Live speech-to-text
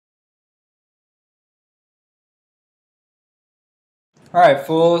Alright,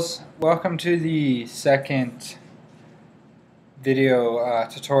 fools, welcome to the second video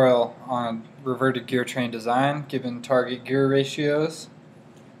tutorial on reverted gear train design given target gear ratios.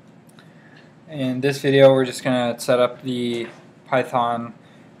 In this video we're just going to set up the Python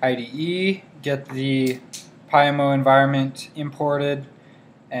IDE, get the PYOMO environment imported,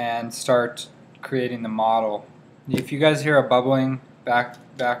 and start creating the model. If you guys hear a bubbling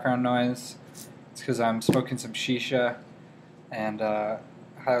background noise, it's because I'm smoking some shisha, and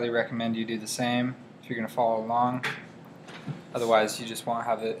highly recommend you do the same if you're going to follow along. Otherwise you just won't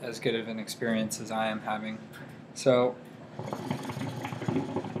have as good of an experience as I am having. So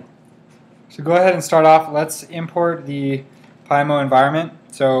go ahead and start off. Let's import the PIMO environment.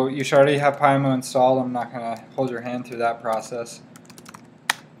 So you should already have PIMO installed. I'm not going to hold your hand through that process.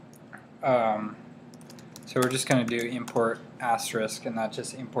 So we're just going to do import asterisk, and that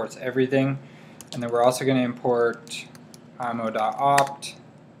just imports everything. And then we're also going to import PIMO.opt,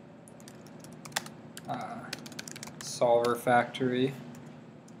 solver factory.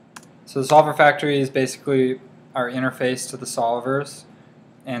 So the solver factory is basically our interface to the solvers,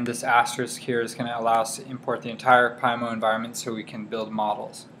 and this asterisk here is going to allow us to import the entire PIMO environment so we can build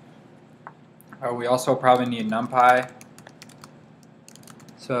models. We also probably need NumPy,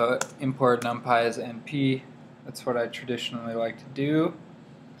 so import NumPy as NP. That's what I traditionally like to do.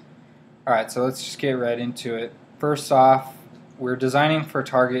 Alright, so let's just get right into it. First off, we're designing for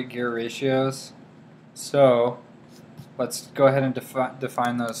target gear ratios, so let's go ahead and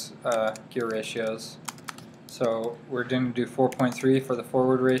define those gear ratios. So we're going to do 4.3 for the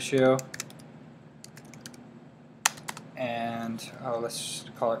forward ratio, and let's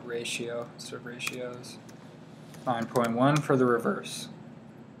just call it ratio instead of ratios. 9.1 for the reverse.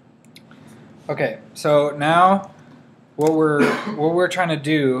 Okay, so now what we're trying to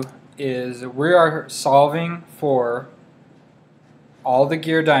do is we are solving for all the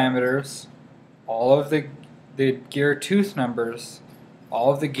gear diameters, all of the gear tooth numbers,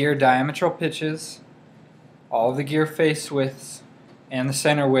 all of the gear diametral pitches, all of the gear face widths, and the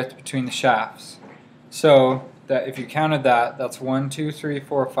center width between the shafts. So that if you counted that, that's 1, 2, 3,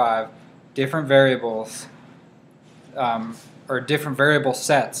 4, 5 different variables, or different variable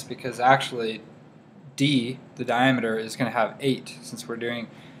sets, because actually D, the diameter, is going to have 8 since we're doing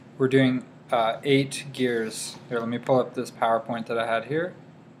 8 gears. Here, let me pull up this PowerPoint that I had here.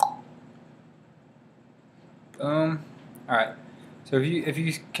 Boom. Alright, so if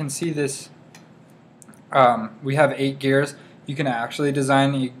you can see this, we have 8 gears. You can actually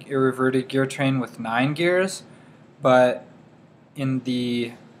design a reverted gear train with 9 gears, but in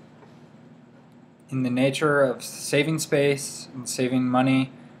the nature of saving space and saving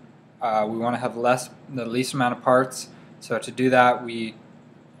money, we want to have the least amount of parts. So to do that, we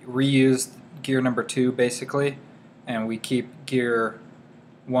reuse gear number 2 basically, and we keep gear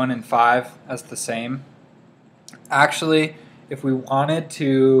 1 and 5 as the same. Actually, if we wanted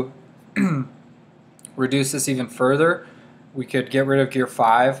to reduce this even further, we could get rid of gear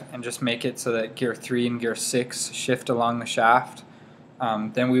 5 and just make it so that gear 3 and gear 6 shift along the shaft.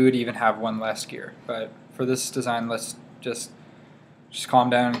 Then we would even have 1 less gear. But for this design, let's just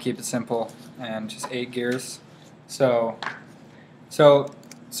calm down and keep it simple, and just 8 gears.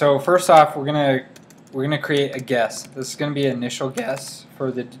 So first off, we're gonna create a guess. This is gonna be an initial guess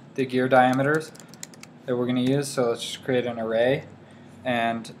for the gear diameters that we're gonna use. So let's just create an array,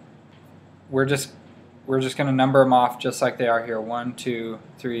 and we're just gonna number them off just like they are here: 1, 2,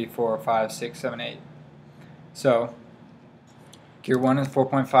 3, 4, 5, 6, 7, 8. So gear 1 is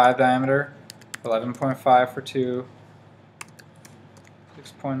 4.5 diameter, 11.5 for 2,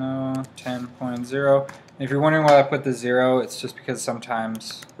 6.0, 10.0. If you're wondering why I put the 0, it's just because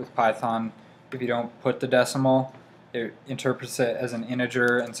sometimes with Python, if you don't put the decimal, it interprets it as an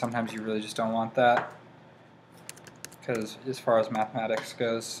integer, and sometimes you really just don't want that, because as far as mathematics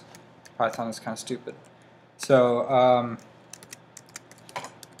goes, Python is kind of stupid. So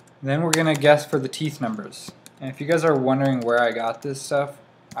then we're going to guess for the teeth numbers. And if you guys are wondering where I got this stuff,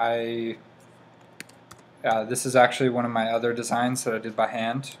 this is actually one of my other designs that I did by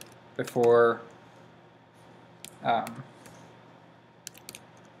hand before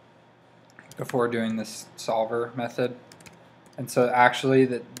doing this solver method. And so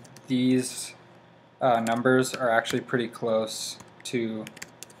actually these numbers are actually pretty close to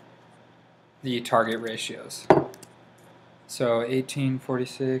the target ratios. So 18,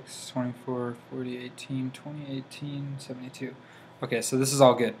 46, 24, 40, 18, 20, 18, 72. Okay, so this is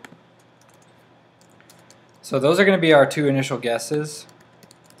all good. So those are going to be our 2 initial guesses.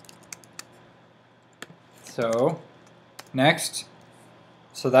 So next,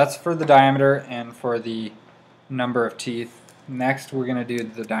 so that's for the diameter and for the number of teeth. Next, we're going to do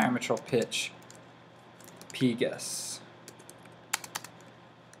the diametral pitch P guess.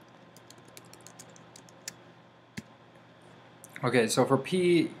 Okay, so for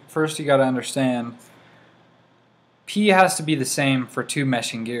P, first you got to understand P has to be the same for two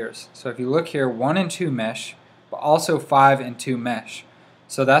meshing gears. So if you look here, 1 and 2 mesh, but also 5 and 2 mesh.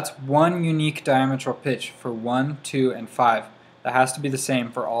 So that's one unique diametral pitch for 1, 2, and 5. That has to be the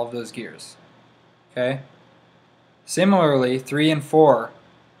same for all of those gears. Okay? Similarly, 3 and 4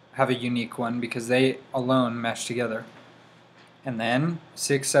 have a unique one because they alone mesh together. And then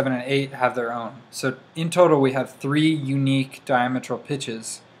 6, 7, and 8 have their own. So in total we have 3 unique diametral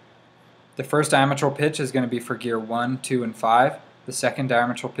pitches. The first diametral pitch is going to be for gear 1, 2, and 5. The second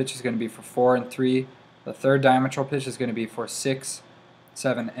diametral pitch is going to be for 4 and 3. The third diametral pitch is going to be for 6,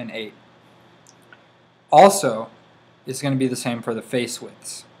 7, and 8. Also, it's going to be the same for the face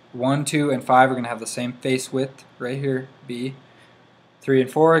widths. 1, 2, and 5 are going to have the same face width right here, B. 3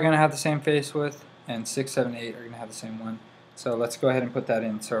 and 4 are going to have the same face width, and 6, 7, 8 are going to have the same one. So let's go ahead and put that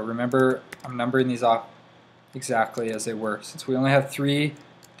in. So remember, I'm numbering these off exactly as they were. Since we only have 3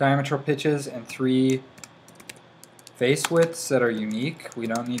 diametral pitches and 3 face widths that are unique, we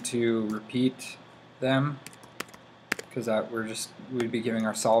don't need to repeat them because we'd be giving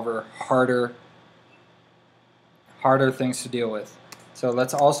our solver harder things to deal with. So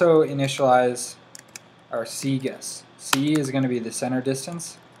let's also initialize our C guess. C is going to be the center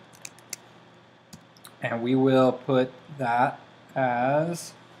distance, and we will put that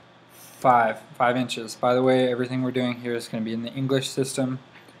as 5 inches. By the way, everything we're doing here is going to be in the English system.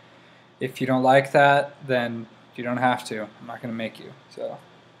 If you don't like that, then you don't have to. I'm not going to make you.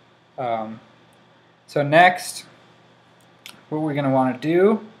 So next, what we're going to want to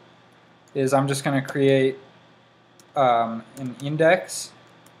do is I'm just going to create an index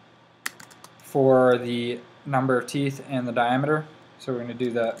for the number of teeth and the diameter. So we're going to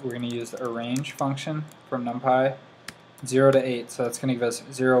do that. We're going to use the arrange function from NumPy, 0 to 8. So that's going to give us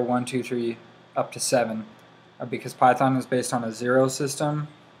 0, 1, 2, 3, up to 7. Because Python is based on a 0 system,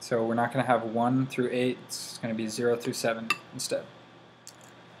 so we're not going to have 1 through 8. It's going to be 0 through 7 instead.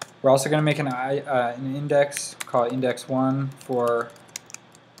 We're also going to make an index, call it index 1 for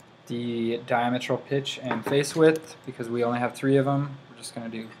the diametral pitch and face width, because we only have 3 of them. We're just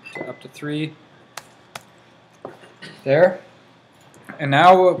going to do up to 3 there. And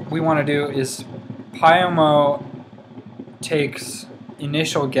now what we want to do is PYOMO takes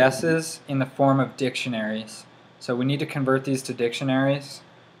initial guesses in the form of dictionaries. So we need to convert these to dictionaries.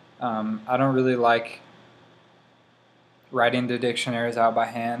 I don't really like writing the dictionaries out by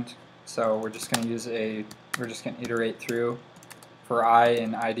hand, so we're just going to iterate through for I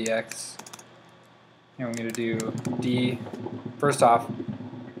in IDX. And we're going to do D. First off,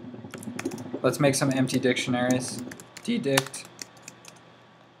 let's make some empty dictionaries. ddict,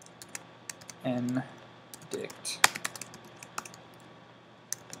 ndict,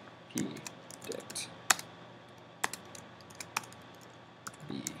 pdict,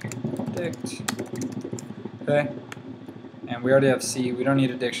 bdict. Okay? And we already have C. We don't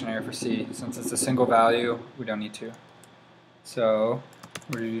need a dictionary for C. Since it's a single value, we don't need to. So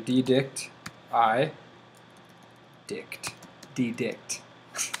we're going to do ddict, I, dict, ddict.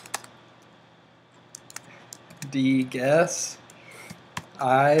 D guess,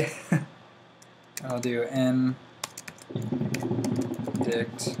 I, I'll do N,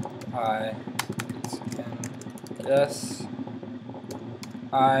 dict, I, N, guess,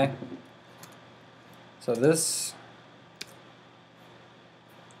 I. So that's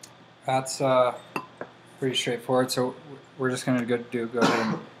pretty straightforward. So we're just going to go ahead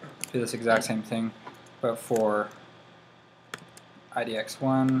and do this exact same thing, but for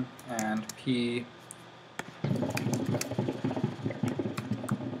IDX1 and P.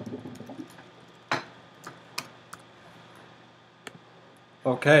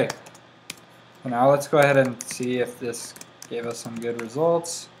 Okay, so now let's go ahead and see if this gave us some good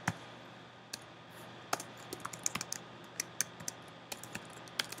results.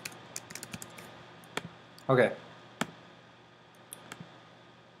 Okay.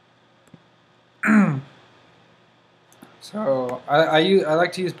 So I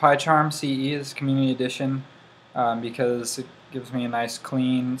like to use PyCharm CE as Community Edition because it gives me a nice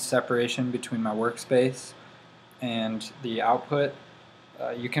clean separation between my workspace and the output.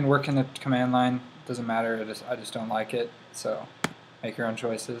 You can work in the command line, doesn't matter, I just don't like it, so make your own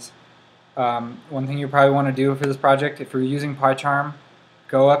choices. One thing you probably want to do for this project, if you're using PyCharm,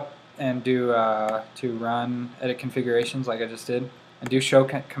 go up and do to run edit configurations like I just did, and do show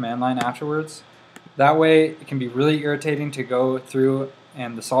command line afterwards. That way it can be really irritating to go through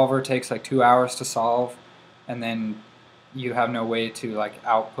and the solver takes like 2 hours to solve, and then you have no way to like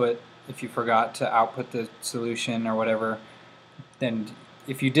output. If you forgot to output the solution or whatever, then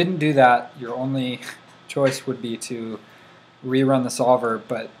if you didn't do that, your only choice would be to rerun the solver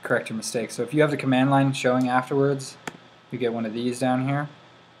but correct your mistake. So if you have the command line showing afterwards, you get one of these down here.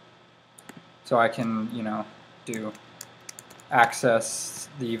 So I can, do access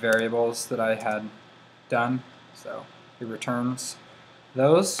the variables that I had done. So it returns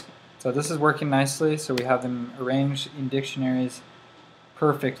those. So this is working nicely. So we have them arranged in dictionaries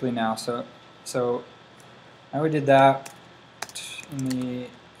perfectly now. So now we did that. In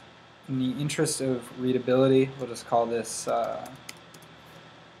the interest of readability, we'll just call this.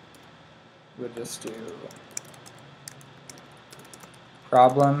 We'll just do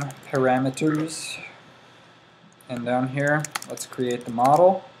problem parameters. And down here, let's create the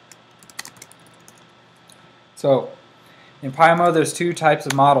model. So in PYOMO, there's two types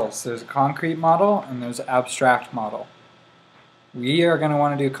of models. There's a concrete model and there's an abstract model. We are going to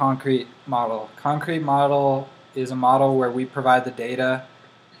want to do concrete model. Concrete model is a model where we provide the data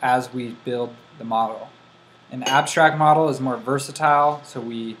as we build the model. An abstract model is more versatile, so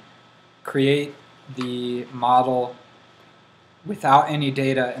we create the model without any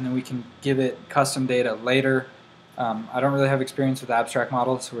data and then we can give it custom data later. I don't really have experience with abstract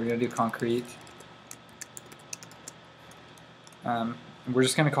models, so we're going to do concrete. And we're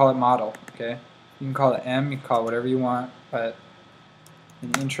just going to call it model, okay? You can call it M, you can call it whatever you want, but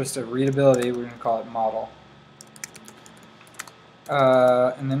in the interest of readability, we're going to call it model.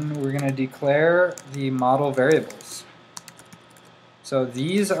 And then we're going to declare the model variables. So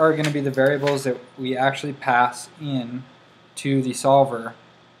these are going to be the variables that we actually pass in to the solver,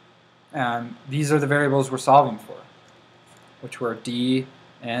 and these are the variables we're solving for, which were D,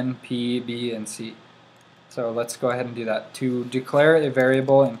 N, P, B, and C. So let's go ahead and do that. To declare a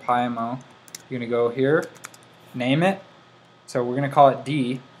variable in PYMO, you're going to go here, name it. So we're going to call it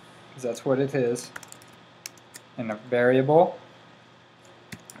D, because that's what it is, and a variable.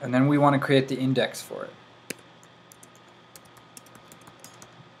 And then we want to create the index for it.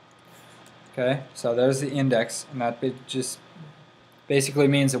 Okay, so there's the index, and that just basically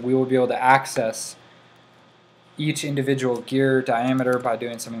means that we will be able to access each individual gear diameter by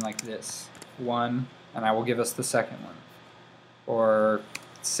doing something like this. 1, and that will give us the second one. Or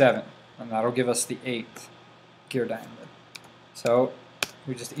 7, and that'll give us the 8th gear diameter. So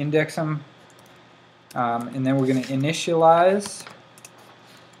we just index them, and then we're going to initialize,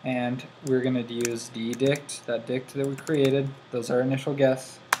 and we're going to use ddict, that dict that we created. Those are our initial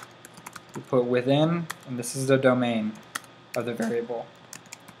guess. We put within, and this is the domain of the variable.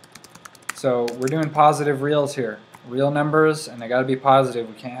 So we're doing positive reals here. Real numbers, and they got to be positive.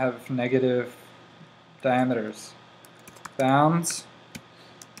 We can't have negative diameters. Bounds.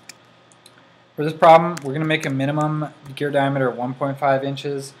 For this problem, we're going to make a minimum gear diameter of 1.5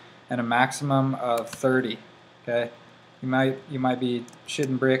 inches and a maximum of 30. Okay, you might be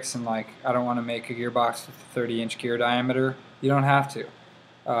shitting bricks and like, I don't want to make a gearbox with a 30-inch gear diameter. You don't have to.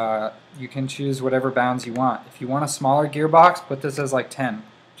 You can choose whatever bounds you want. If you want a smaller gearbox, put this as like 10.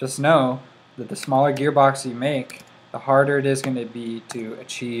 Just know that the smaller gearbox you make, the harder it is going to be to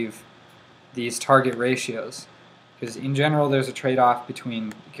achieve these target ratios. Because in general, there's a trade-off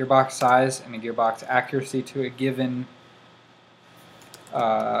between gearbox size and a gearbox accuracy to a given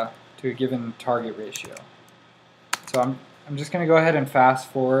target ratio. So I'm just going to go ahead and fast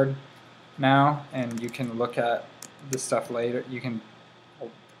forward now, and you can look at this stuff later.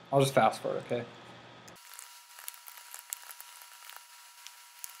 I'll just fast forward, okay?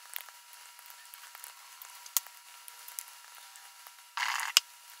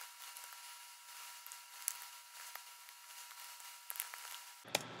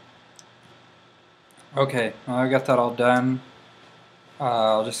 Okay, well, I got that all done.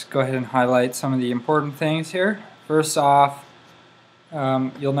 I'll just go ahead and highlight some of the important things here. First off,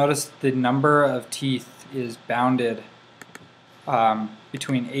 you'll notice the number of teeth is bounded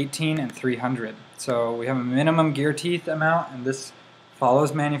between 18 and 300. So we have a minimum gear teeth amount, and this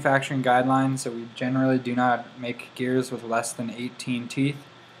follows manufacturing guidelines, so we generally do not make gears with less than 18 teeth.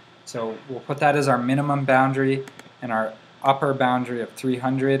 So we'll put that as our minimum boundary, and our upper boundary of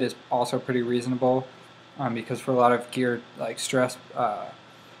 300 is also pretty reasonable, because for a lot of gear like stress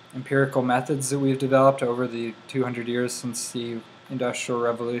empirical methods that we've developed over the 200 years since the Industrial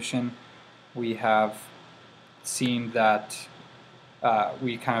Revolution, we have seen that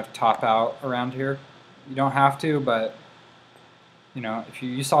we kind of top out around here. You don't have to, but if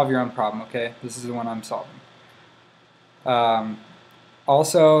you solve your own problem, okay? This is the one I'm solving.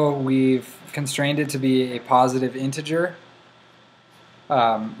 Also, we've constrained it to be a positive integer.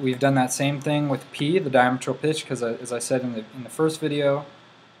 We've done that same thing with P, the diametral pitch, because as I said in the first video,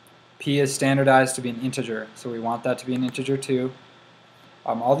 P is standardized to be an integer, so we want that to be an integer too.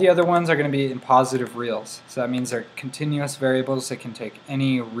 All the other ones are going to be in positive reals, so that means they're continuous variables. They can take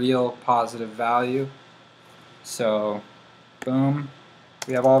any real positive value. So, boom,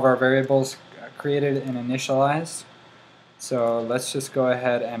 we have all of our variables created and initialized. So let's just go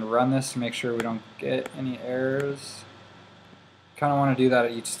ahead and run this to make sure we don't get any errors. Kind of want to do that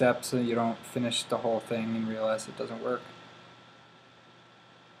at each step so you don't finish the whole thing and realize it doesn't work.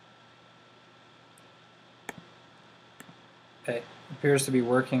 Okay, appears to be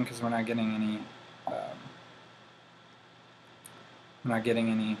working because we're not getting any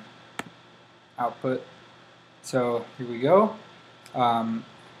output. So here we go.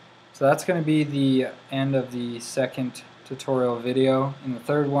 So that's going to be the end of the second tutorial video. In the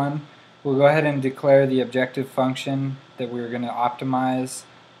third one, we'll go ahead and declare the objective function that we're going to optimize,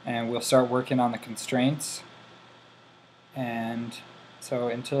 and we'll start working on the constraints. And so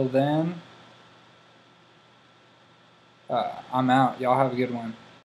until then, I'm out. Y'all have a good one.